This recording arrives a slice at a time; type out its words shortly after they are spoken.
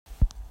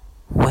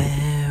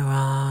Where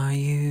are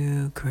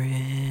you,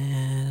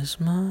 Christmas?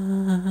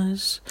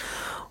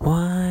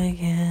 Why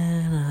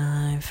can't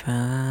I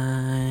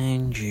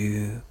find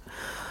you?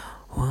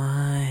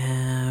 Why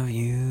have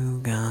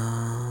you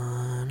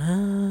gone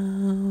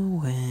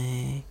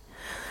away?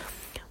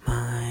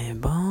 My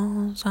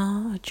balls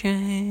are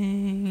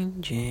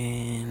changing,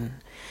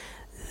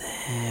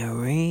 they're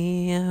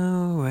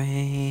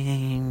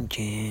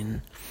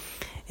rearranging.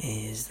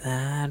 Is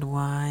that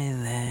why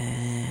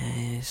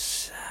they're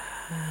sagging?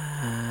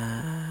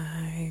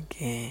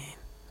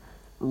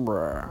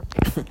 Bruh.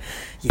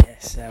 Yeah,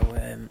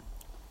 so,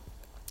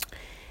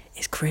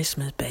 it's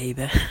Christmas,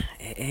 baby.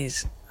 It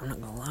is. I'm not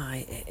gonna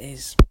lie, it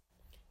is.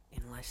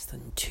 In less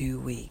than 2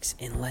 weeks.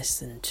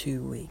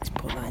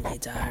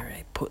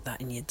 Put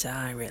that in your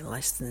diary.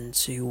 Less than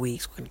 2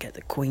 weeks. We're going to get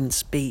the Queen's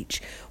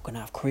speech. We're going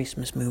to have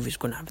Christmas movies.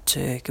 We're going to have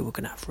turkey. We're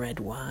going to have red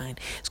wine.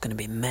 It's going to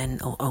be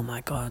mental. Oh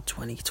my God,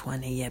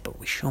 2020. Yeah, but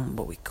we shouldn't,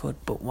 but we could.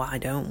 But why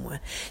don't we?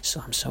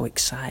 So I'm so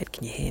excited.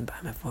 Can you hear by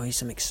my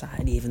voice? I'm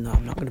excited, even though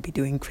I'm not going to be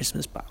doing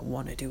Christmas, but I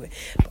want to do it.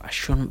 But I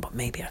shouldn't, but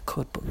maybe I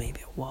could. But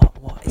maybe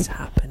what is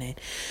happening?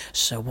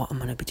 So what I'm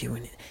going to be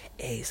doing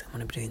is I'm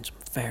going to be doing some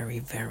very,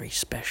 very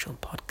special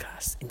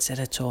podcasts. Instead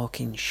of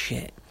talking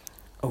shit,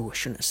 I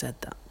shouldn't have said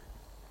that,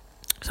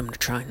 so I'm going to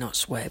try not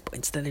swear, but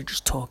instead of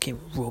just talking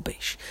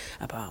rubbish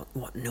about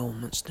what no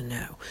one wants to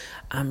know,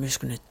 I'm just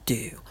going to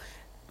do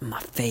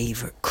my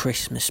favourite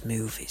Christmas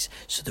movies.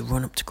 So the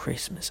run up to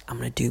Christmas, I'm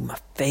going to do my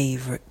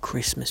favourite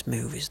Christmas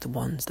movies, the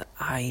ones that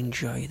I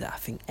enjoy, that I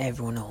think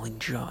everyone will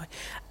enjoy,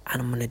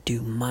 and I'm going to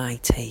do my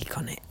take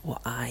on it,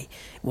 what I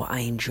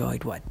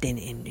enjoyed, what I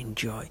didn't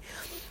enjoy,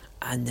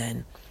 and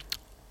then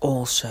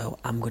also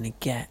I'm going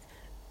to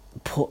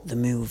put the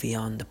movie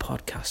on the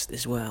podcast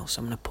as well. So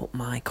I'm going to put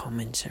my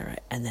commentary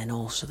and then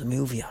also the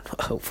movie on.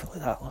 Hopefully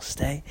that will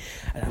stay.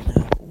 I don't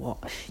know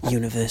what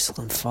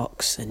Universal and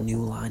Fox and New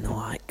Line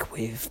are like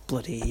with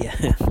bloody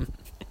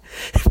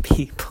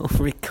people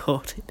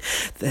recording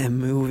their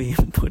movie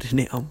and putting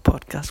it on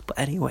podcast. But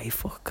anyway,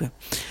 fuck 'em.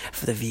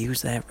 For the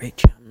views there,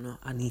 Rich,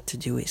 I need to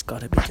do it. It's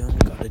got to be done.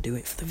 Got to do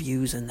it for the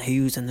views and the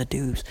who's and the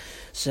do's.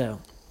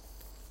 So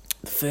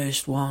the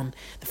first one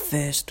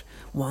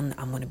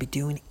I'm going to be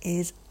doing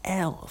is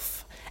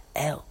Elf.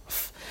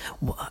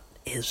 What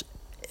is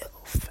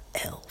Elf?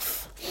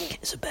 Elf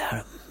is about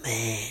a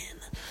man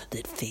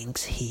that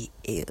thinks he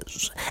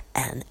is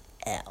an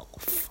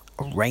elf,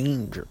 a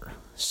ranger.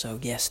 So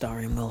yeah,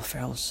 starring Will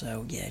Ferrell.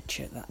 So yeah,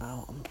 check that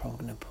out. I'm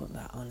probably going to put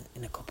that on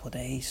in a couple of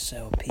days.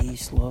 So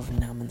peace, love,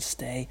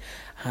 namaste.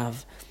 I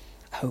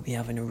hope you're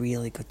having a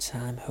really good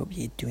time. Hope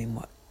you're doing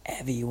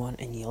whatever you want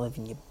and you're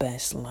living your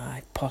best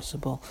life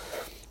possible.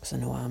 Because I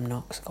know I'm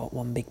not, because I got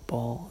one of my big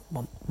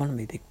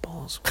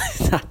balls.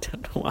 I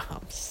don't know what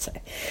I'm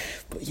saying.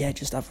 But yeah,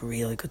 just have a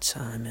really good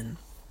time and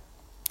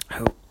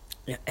hope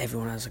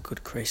everyone has a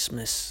good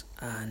Christmas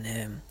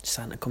and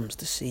Santa comes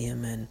to see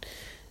them and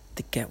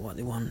they get what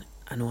they want.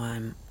 I know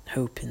I'm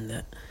hoping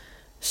that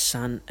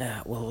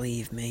Santa will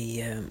leave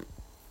me, I'm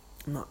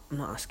not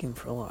asking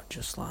for a lot,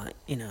 just like,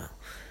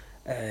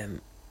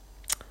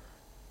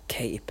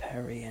 Katy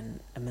Perry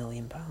and £1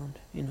 million,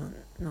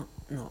 not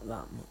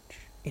that much,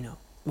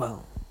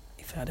 Well,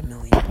 if I had £1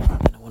 million,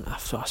 then I wouldn't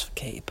have to ask for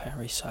Katy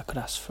Perry, so I could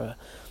ask for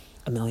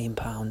 £1 million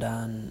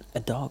and a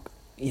dog.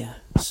 Yeah,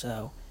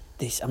 so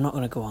I'm not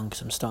going to go on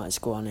because I'm starting to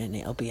go on and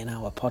it'll be an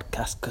hour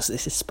podcast because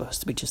this is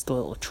supposed to be just a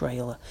little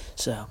trailer.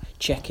 So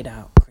check it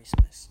out,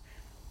 Christmas,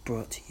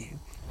 brought to you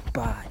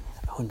by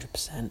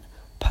 100%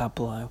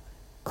 Pablo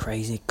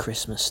Crazy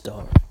Christmas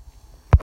Story.